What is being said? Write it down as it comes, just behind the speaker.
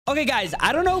Okay, guys,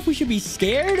 I don't know if we should be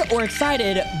scared or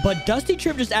excited, but Dusty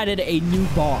Trip just added a new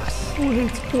boss. Wait,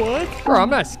 what? Bro,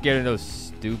 I'm not scared of those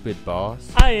stupid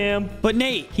boss. I am. But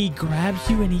Nate, he grabs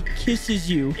you and he kisses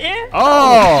you. Yeah.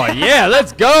 Oh, yeah,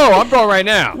 let's go. I'm going right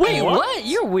now. Wait, what?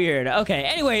 You're weird. Okay,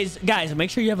 anyways, guys, make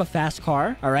sure you have a fast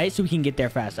car, all right, so we can get there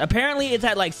fast. Apparently, it's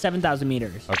at like 7,000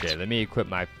 meters. Okay, let me equip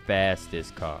my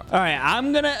fastest car. All right,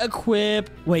 I'm going to equip...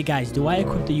 Wait, guys, do I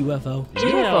equip the UFO? The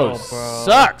UFO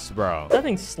sucks, bro. That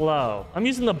thing's slow. I'm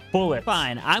using the bullet.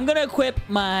 Fine, I'm going to equip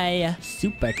my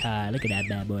supercar. Look at that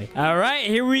bad boy. All right,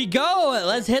 here we go.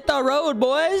 Let's hit the road,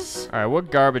 boys. All right, what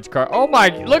garbage car? Oh, my,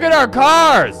 look at our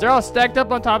cars. They're all stacked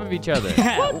up on top of each other.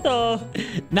 What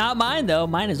the? Not mine, though.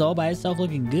 Mine is all by itself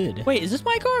looking good. Wait, is this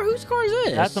my car? Whose car is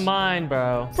this? That's mine,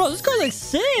 bro. Bro, this car looks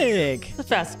sick. It's the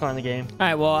fastest car in the game. All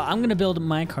right, well, I'm going to build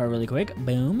my car really quick.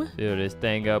 Boom. Fill this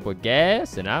thing up with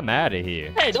gas, and I'm out of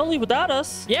here. Hey, don't leave without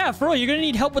us. Yeah, for real, you're going to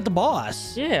need help with the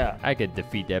boss. Yeah. I could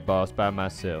defeat that boss by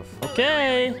myself.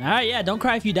 Okay. All right, yeah, don't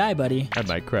cry if you die, buddy. I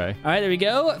might cry. All right, there we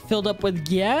go. Filled up with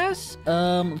gas.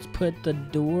 Let's put the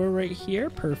door right here.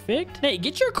 Perfect. Nate,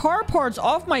 get your car parts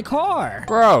off my car.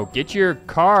 Bro, get your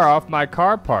car off my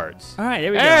car parts. All right,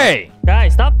 there we go. Hey!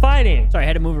 Guys, stop fighting. Sorry, I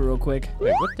had to move it real quick.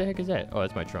 Wait, what the heck is that? Oh,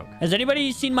 that's my trunk. Has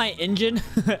anybody seen my engine?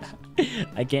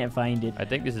 I can't find it. I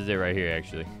think this is it right here,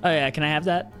 actually. Oh, yeah, can I have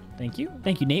that? Thank you.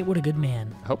 Thank you, Nate. What a good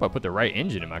man. I hope I put the right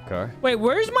engine in my car. Wait,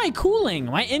 where's my cooling?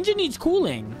 My engine needs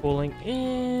cooling. Pulling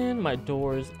in. My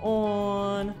door's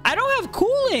on. I don't have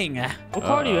cooling. What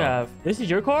car do you have? This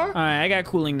is your car? All right, I got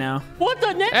cooling now. What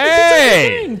the neck?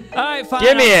 Hey! All right, fine.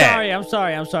 Give me it. I'm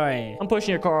sorry. I'm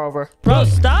pushing your car over. Bro,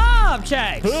 stop,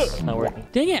 Chex. Not working.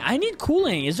 Dang it, I need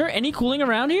cooling. Is there any cooling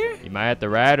around here? You might have to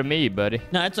ride with me, buddy.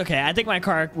 No, it's okay. I think my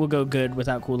car will go good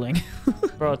without cooling.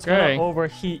 Bro, it's Okay. gonna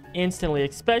overheat instantly,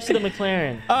 especially the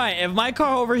McLaren. All right, if my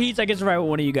car overheats, I get to ride with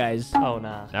one of you guys. Oh,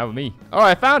 nah. Not with me. Oh,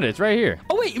 I found it. It's right here.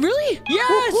 Oh, wait, really?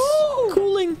 Yes! Woohoo!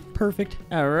 Cooling. Perfect.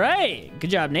 All right. Good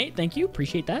job, Nate. Thank you.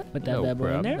 Appreciate that. Put that No bad boy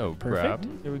in problem, there. no Perfect.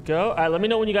 problem. Here we go. All right, let me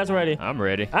know when you guys are ready. I'm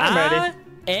ready. I'm ready.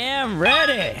 I am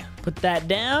ready. Put that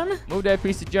down. Move that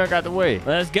piece of junk out the way.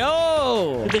 Let's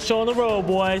go. Get the show on the road,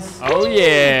 boys. Oh,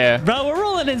 yeah. Bro, we're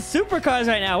rolling in supercars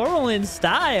right now. We're rolling in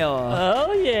style.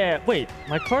 Oh, yeah. Wait,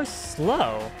 my car's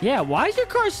slow. Yeah, why is your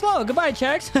car slow? Goodbye,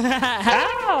 Chex.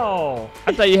 Ow!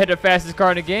 I thought you had the fastest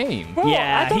car in the game. Bro,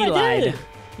 Yeah, I thought he I lied. did.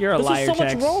 You're a This liar, is so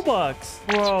much Chex. Robux.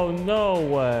 Bro, no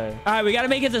way. All right, we got to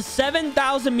make it to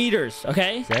 7,000 meters,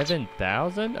 okay?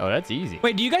 7,000? Oh, that's easy.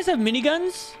 Wait, do you guys have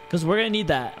miniguns? Because we're going to need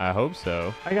that. I hope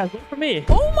so. I got one for me.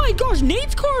 Oh my gosh,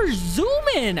 Nate's car is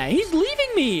zooming. He's leaving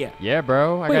me. Yeah,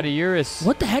 bro. I got a Urus.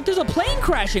 What the heck? There's a plane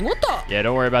crashing. What the? Yeah,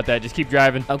 don't worry about that. Just keep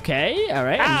driving. Okay, all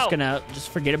right. I'm just Ow. going to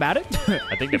just forget about it.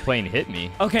 I think the plane hit me.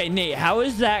 Okay, Nate, how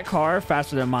is that car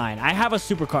faster than mine? I have a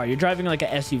supercar. You're driving like an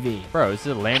SUV. Bro, this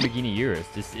is a Lamborghini Urus.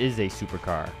 This is a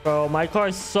supercar. Bro, my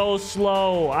car's so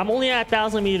slow. I'm only at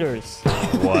 1,000 meters.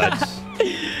 What?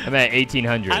 I'm at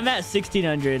 1,800. I'm at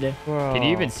 1,600. Bro. Can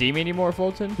you even see me anymore,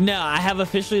 Foltyn? No, I have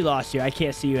officially lost you. I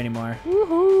can't see you anymore.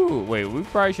 Woohoo! Wait, we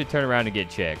probably should turn around and get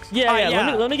checks. Yeah, All right, yeah.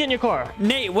 yeah. Let me get in your car.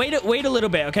 Nate, wait a little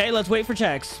bit, okay? Let's wait for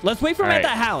checks. Let's wait for him All at right.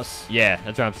 that house. Yeah,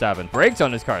 that's where I'm stopping. Brakes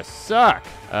on this car suck.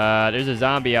 There's a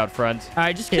zombie out front. All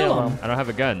right, just kill Kill him. him. I don't have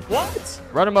a gun. What?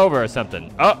 Run him over or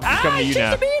something. Oh, he's coming to you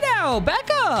now. It's me now. Back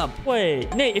up.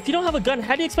 Wait, Nate, if you don't have a gun,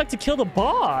 how do you expect to kill the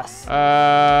boss?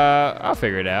 I'll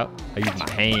figure it out. I use my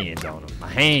hands on him. My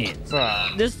hands. Bro.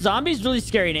 This zombie's really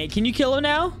scary, Nate. Can you kill him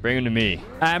now? Bring him to me.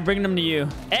 I'm bringing him to you.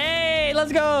 Hey,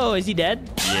 let's go. Is he dead?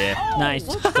 Yeah. Nice.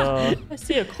 I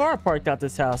see a car parked at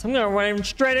this house. I'm gonna run him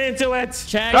straight into it.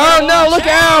 Check. Oh, no, look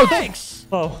out! Thanks.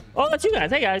 Oh, that's you guys.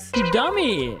 Hey, guys. You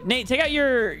dummy. Nate, take out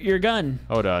your gun.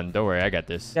 Hold on. Don't worry. I got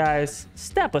this. Guys,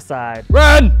 step aside.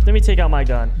 Run! Let me take out my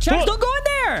gun. Chucks, don't go in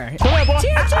there. Come here, boy.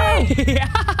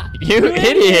 TNT. You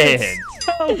idiot!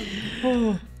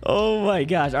 Oh my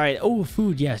gosh. All right. Oh,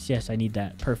 food. Yes, I need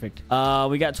that. Perfect.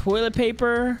 We got toilet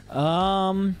paper.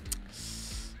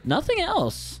 Nothing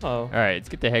else. Oh. All right, let's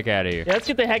get the heck out of here. Yeah, let's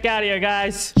get the heck out of here,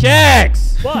 guys.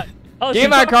 Checks! What? Oh, Give me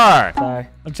my car. Sorry.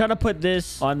 I'm trying to put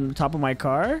this on top of my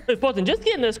car. Hey, Foltyn, just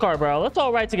get in this car, bro. Let's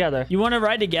all ride together. You want to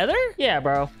ride together? Yeah,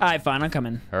 bro. All right, fine. I'm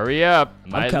coming. Hurry up.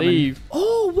 I'm Might coming. leave.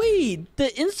 Oh, wait.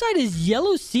 The inside is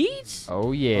yellow seats?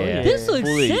 Oh, yeah. This looks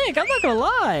Fully. sick. I'm not going to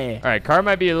lie. All right, car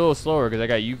might be a little slower because I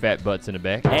got you fat butts in the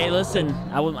back. Hey, listen.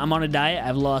 I'm on a diet.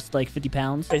 I've lost like 50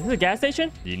 pounds. Wait, is this a gas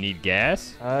station? Do you need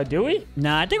gas? Do we?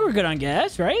 Nah, I think we're good on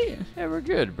gas, right? Yeah, we're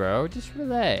good, bro. Just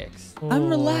relax. I'm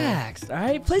relaxed. All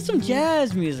right, play some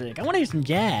jazz music. I want to hear some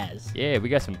jazz. Yeah, we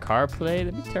got some CarPlay.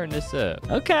 Let me turn this up.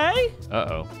 Okay.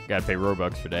 Uh-oh. Gotta pay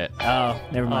Robux for that. Oh,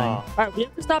 never mind. All right, we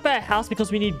have to stop at a house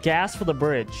because we need gas for the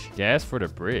bridge. bridge. Gas for the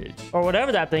bridge. Or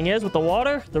whatever that thing is with the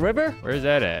water, the river. Where's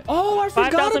that at? Oh, I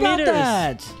forgot 5,000 about meters.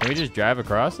 that. Can we just drive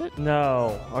across it?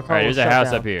 No. Our All car right, will there's a shut house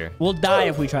down. up here. We'll die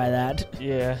if we try that.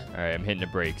 Yeah. All right, I'm hitting the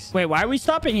brakes. Wait, why are we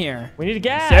stopping here? We need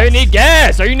gas. So you need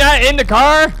gas. Are you not in the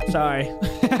car? Sorry.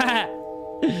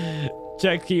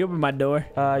 Jack, can you open my door?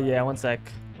 Yeah, 1 sec.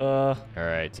 All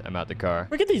right, I'm out the car.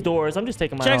 Look at these doors. I'm just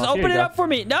taking mine Jax, off. Here open you it go. up for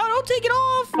me. No, don't take it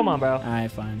off. Come on, bro. All right,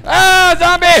 fine. Ah,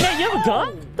 zombie! Hey, you have a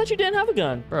gun? I thought you didn't have a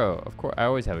gun. Bro, of course, I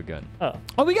always have a gun. Oh.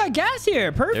 Oh, we got gas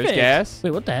here. Perfect. There's gas.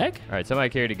 Wait, what the heck? All right, somebody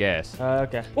carry the gas.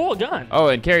 Okay. Oh, a gun. Oh,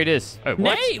 and carry this. Oh,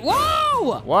 what? Nate,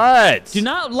 whoa! What? Do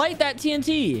not light that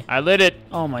TNT. I lit it.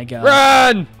 Oh my god.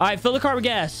 Run! All right, fill the car with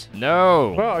gas.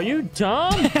 No. Bro, are you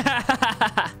dumb?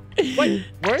 Wait,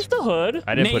 where's the hood?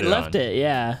 I didn't Nate put it left on. it,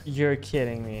 yeah. You're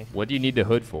kidding me. What do you need the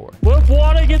hood for? What if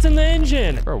water gets in the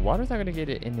engine? Bro, water's not gonna get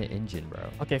it in the engine, bro.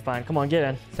 Okay, fine. Come on, get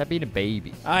in. Stop being a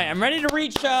baby. All right, I'm ready to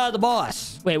reach the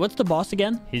boss. Wait, what's the boss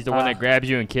again? He's the one that grabs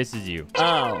you and kisses you.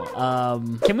 Oh,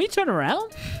 can we turn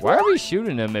around? Why are we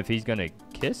shooting him if he's gonna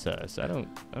kiss us? I don't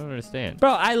understand.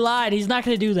 Bro, I lied. He's not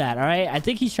gonna do that, all right? I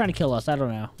think he's trying to kill us. I don't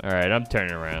know. All right, I'm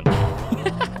turning around.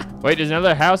 Wait, there's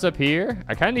another house up here?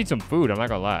 I kind of need some food, I'm not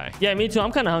gonna lie. Yeah, me too.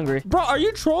 I'm kind of hungry. Bro, are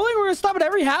you trolling? We're gonna stop at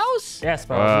every house? Yes,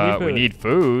 bro. We need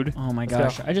food. Oh my Let's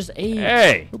gosh, go. I just ate.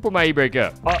 Hey, who put my e-brake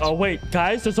up? Uh-oh, wait.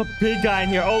 Guys, there's a big guy in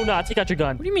here. Oh, no. Take out your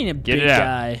gun. What do you mean a Get big it out.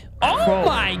 guy? Oh Bro,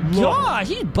 my look. gosh,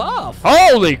 he's buff.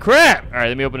 Holy crap! All right,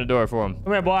 let me open the door for him.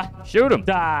 Come here, boy. Shoot him.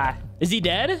 Die. Is he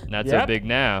dead? Not so Yep. big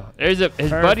now. There's his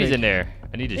Perfect. buddy's in there.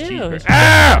 I need his Ew, cheeseburger. his-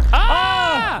 Ah!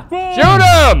 Ah! Bro. Shoot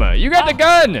him! You got the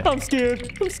gun! I'm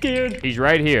scared. I'm scared. He's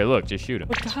right here. Look, just shoot him.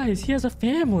 But guys, he has a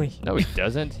family. No, he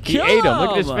doesn't. He Kill ate him.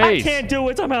 Look at his him. I face. can't do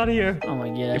it. I'm out of here. Oh my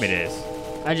gosh. Give me this.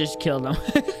 I just killed him.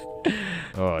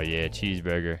 Oh, yeah,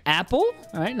 cheeseburger. Apple?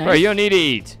 All right, nice. Bro, you don't need to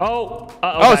eat. Oh.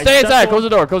 Oh, guys, stay inside. that's Close the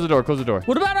door. Close the door. Close the door.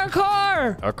 What about our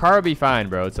car? Our car will be fine,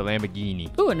 bro. It's a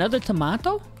Lamborghini. Ooh, another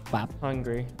tomato? Wow.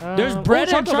 hungry. There's bread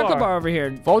and chocolate chocolate bar over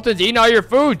here. Fulton's eating all your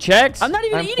food. Checks. I'm not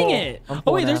even I'm eating full. it. I'm Oh,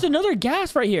 full wait, there's now. another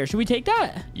gas right here. Should we take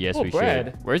that? Yes, Oh, we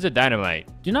bread. should. Where's the dynamite?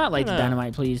 Do not light the No.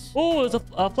 dynamite, please. Oh, there's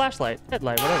a flashlight.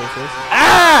 Headlight, whatever it is.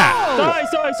 Ah!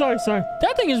 Sorry.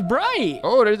 That thing is bright.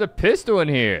 Oh, there's a pistol in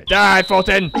here. Die,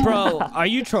 Fulton. Bro, are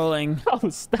you trolling? Oh,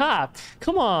 stop.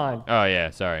 Come on. Oh, yeah,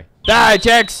 sorry. Die,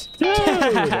 Checks. Dude.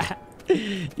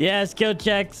 Yes, kill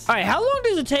checks. All right, how long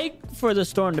does it take for the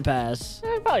storm to pass?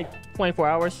 Probably 24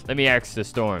 hours. Let me ask the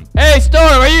Storm. Hey, Storm,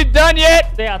 are you done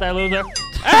yet? Stay out there, loser.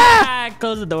 Ah!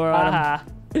 Close the door on him. Ah.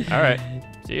 All right.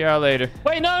 See y'all later.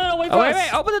 Wait, no, wait for Oh, wait, us.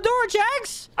 wait. Open the door,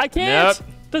 Jax. I can't. Nope.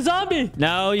 The zombie.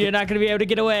 No, you're not going to be able to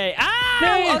get away. Ah!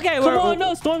 Nate, Okay, come on.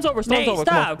 No, storm's over. Storm's Nate, over.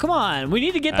 stop. Come on. We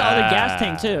need to get the other gas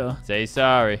tank, too. Say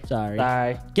sorry. Sorry.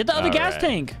 Sorry. Get the other All gas right.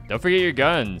 tank. Don't forget your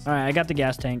guns. All right, I got the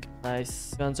gas tank.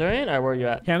 Nice. Guns are in. All right, where are you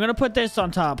at? Here, I'm going to put this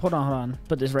on top. Hold on.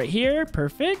 Put this right here.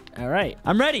 Perfect. All right.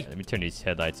 I'm ready. Let me turn these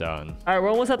headlights on. All right, we're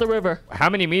almost at the river. How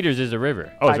many meters is the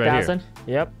river? Oh, it's right here. 5,000.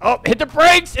 Yep. Oh, hit the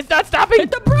brakes. It's not stopping.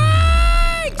 Hit the brakes!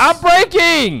 I'm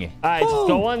braking. All right, just Ooh.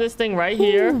 go on this thing right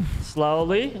here.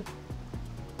 Slowly.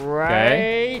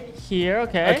 Right here.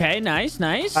 Okay. Okay, nice. All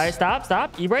right,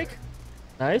 stop. E-brake.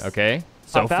 Nice. Okay.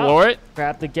 So Hop out. floor it.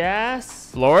 Grab the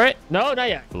gas. Floor it. No, not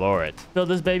yet. Floor it. Fill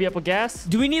this baby up with gas.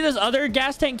 Do we need this other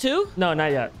gas tank, too? No,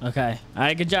 not yet. Okay. All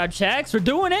right, good job, Checks. We're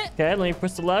doing it. Okay, let me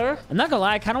press the lever. I'm not going to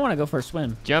lie. I kind of want to go for a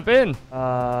swim. Jump in.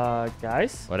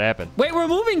 Guys. What happened? Wait, we're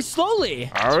moving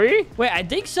slowly. Are we? Wait, I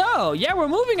think so. Yeah, we're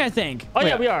moving, I think. Oh,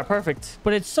 yeah, Wait. we are. Perfect.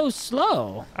 But it's so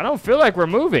slow. I don't feel like we're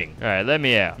moving. All right, let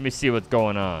me out. Let me see what's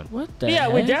going on. What the Yeah,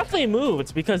 we heck? definitely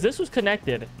moved because this was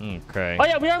connected. Okay. Oh,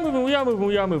 yeah, we are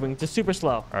moving. Just super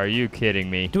slow. Are you kidding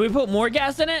me? Do we put more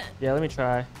gas in it? Yeah, let me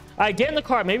try. All right, get in the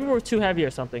car. Maybe we're too heavy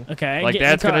or something. Okay. Like get in the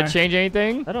that's gonna car. change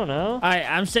anything? I don't know. All right,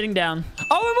 I'm sitting down.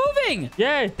 Oh, we're moving.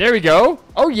 Yay. There we go.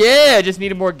 Oh yeah, I just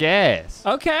needed more gas.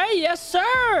 Okay, yes,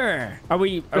 sir. Are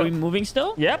we moving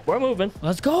still? Yep, we're moving.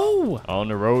 Let's go. On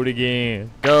the road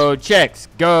again. Go Checks.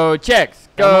 Go Checks.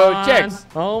 Come Go on. Checks.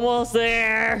 Almost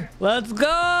there. Let's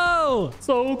go.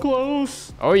 So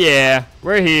close. Oh yeah,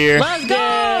 we're here. Let's go.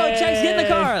 Yay. Checks, get in the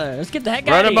car. Let's get the heck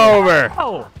Run out of him here. over.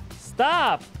 Oh,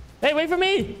 stop. Hey, wait for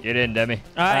me. Get in, dummy.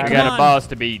 All right, I come got on. a boss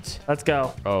to beat. Let's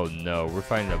go. Oh no, we're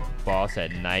fighting a boss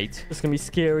at night. This is going to be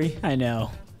scary. I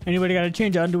know. Anybody got to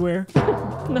change underwear?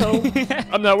 No.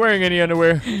 I'm not wearing any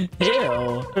underwear. Ew.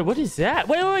 Wait, what is that?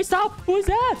 Wait, stop. Who is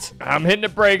that? I'm hitting the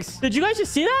brakes. Did you guys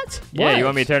just see that? Yeah, you What?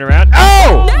 want me to turn around?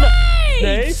 Oh! Nate!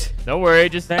 Nate? Don't worry,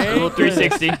 just a little Thank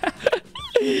 360.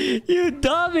 You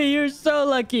dummy. You're so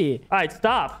lucky. All right,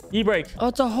 stop. E-brake. Oh,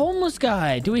 it's a homeless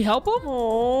guy. Do we help him?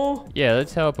 Oh. Yeah,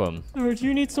 let's help him. Or do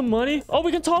you need some money? Oh,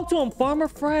 we can talk to him. Farmer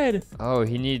Fred. Oh,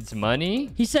 he needs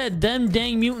money? He said, them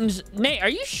dang mutants. Nate, are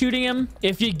you shooting him?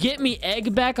 If you get me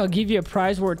egg back, I'll give you a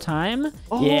prize worth time.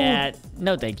 Oh. Yeah.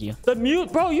 No, thank you.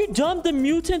 Bro, you jumped. The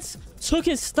mutants took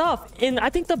his stuff. And I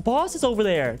think the boss is over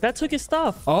there. That took his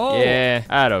stuff. Oh. Yeah,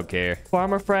 I don't care.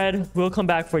 Farmer Fred, we'll come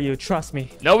back for you. Trust me.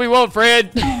 No, we won't,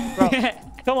 Fred. Bro,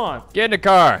 come on. Get in the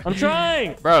car. I'm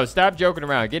trying. Bro, stop joking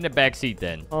around. Get in the back seat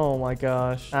then. Oh my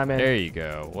gosh. I'm in. There you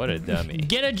go. What a dummy.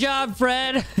 Get a job,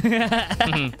 Fred.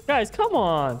 Guys, come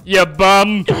on. You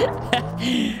bum.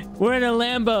 We're in a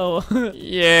Lambo.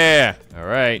 Yeah. All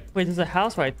right. Wait, there's a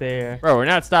house right there. Bro, we're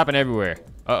not stopping everywhere.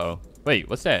 Uh-oh. Wait,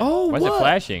 what's that? Oh, why is it what?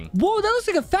 flashing? Whoa, that looks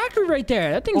like a factory right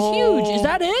there. That thing's huge. Is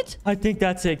that it? I think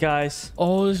that's it, guys.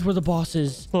 Oh, this is where the boss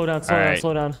is. Slow down, slow All down, right.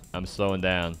 slow down. I'm slowing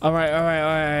down. All right, all right,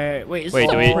 all right. Wait, is Wait,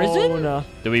 this do a we- prison? Oh, no.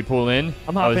 Do we pull in?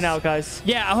 I'm hopping out, guys.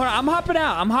 Yeah, hold on. I'm hopping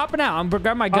out. I'm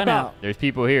grabbing my gun out. out. There's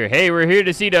people here. Hey, we're here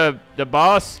to see the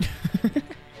boss.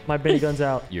 My mini gun's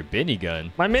out. Your Benny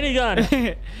gun. My minigun.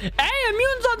 Hey, a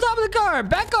mutant's on top of the car.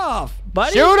 Back off,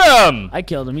 buddy. Shoot him! I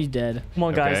killed him. He's dead. Come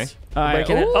on, guys. All right.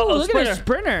 Breaking it. Ooh, Uh-oh, look at the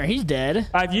Sprinter. He's dead. All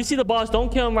right, if you see the boss, don't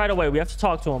kill him right away. We have to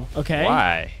talk to him. Okay.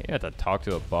 Why? You have to talk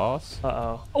to a boss?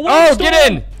 Uh-oh. Oh,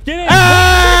 get in! Get in!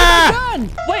 Ah! Gun.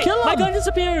 Wait, Kill my him. gun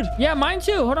disappeared. Yeah, mine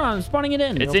too. Hold on. I'm spawning it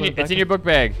in. It's Open in, it back it's in your book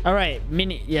bag. All right.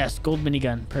 Yes, gold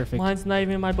minigun. Perfect. Mine's not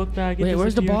even in my book bag. It Wait,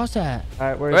 where's the disappeared. boss at? All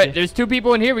right, where is Wait, he? there's 2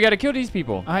 people in here. We gotta kill these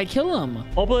people. All right, kill him.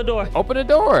 Open the door. Open the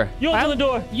door. You open the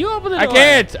door. You open the I door.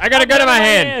 can't. I got a gun in my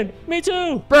hand. Me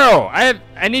too. Bro,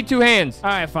 I need 2 hands. All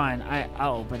right, fine.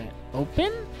 I'll open it.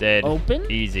 Open? Dead. Open?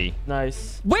 Easy.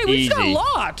 Nice. Wait, we just got Easy.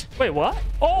 locked. Wait, what?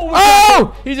 Oh!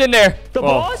 Oh! He's in there. The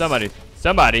Well, boss? Somebody.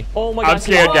 Oh my I'm gosh,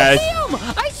 scared, oh, guys.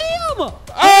 I see him.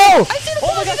 Oh! I see the Oh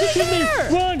boss my gosh, he right killed me!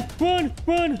 there.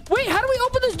 Run! Wait, how do we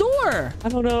open this door? I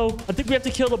don't know. I think we have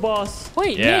to kill the boss.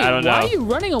 Wait, Yeah, Nate, I don't why know. are you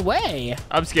running away?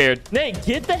 I'm scared. Nate,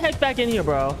 get the heck back in here,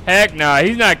 bro. Heck nah,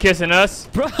 he's not kissing us.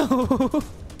 Bro,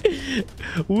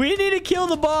 we need to kill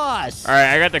the boss. All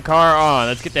right, I got the car on.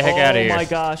 Let's get the heck out of here. Oh my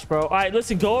gosh, bro. All right,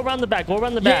 listen, go around the back. Go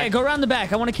around the Yeah, back. go around the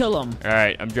back. I want to kill him. All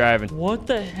right, I'm driving. What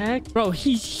the heck? Bro,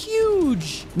 he's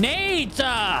huge. Nate!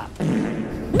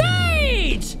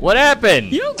 Nate! What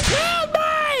happened? You killed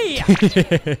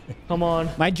me! Come on.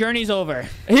 My journey's over.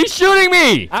 He's shooting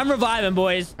me. I'm reviving,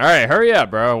 boys. All right, hurry up,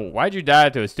 bro. Why'd you die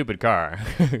to a stupid car?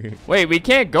 Wait, we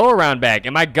can't go around back,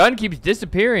 and my gun keeps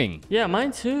disappearing. Yeah,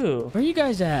 mine too. Where are you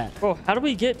guys at? Bro, how do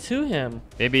we get to him?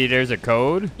 Maybe there's a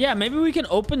code? Yeah, maybe we can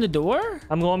open the door?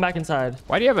 I'm going back inside.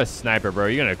 Why do you have a sniper, bro?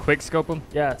 You gonna quick scope him?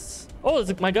 Yes. Oh,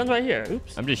 my gun's right here.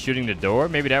 Oops. I'm just shooting the door.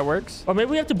 Maybe that works. Or maybe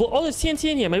we have to blow. Oh, there's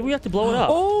TNT in here. Maybe we have to blow it up.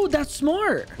 Oh, that's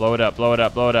smart. Blow it up, blow it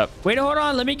up, blow it up. Wait, hold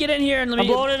on. Let me get in here and let I'm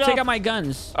me blowing it take up. out my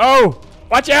guns. Oh,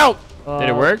 watch out. Did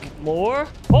it work? More?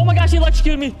 Oh my gosh, he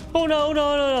electrocuted me. Oh no,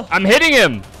 no, no, no. I'm hitting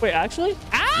him. Wait, actually?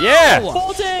 Ow! Yeah.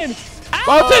 Foltyn!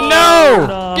 Foltyn, no!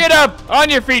 no. Get up on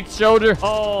your feet, soldier.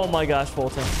 Oh my gosh,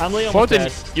 Foltyn. I'm Leon.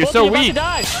 Foltyn, you're so weak.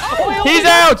 Oh, He's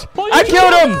out. I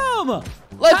killed him.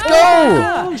 Let's go.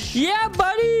 Ah! Yeah,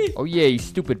 buddy. Oh, yeah, you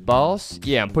stupid boss.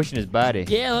 Yeah, I'm pushing his body.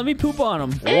 Yeah, let me poop on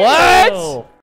him. What? Ew.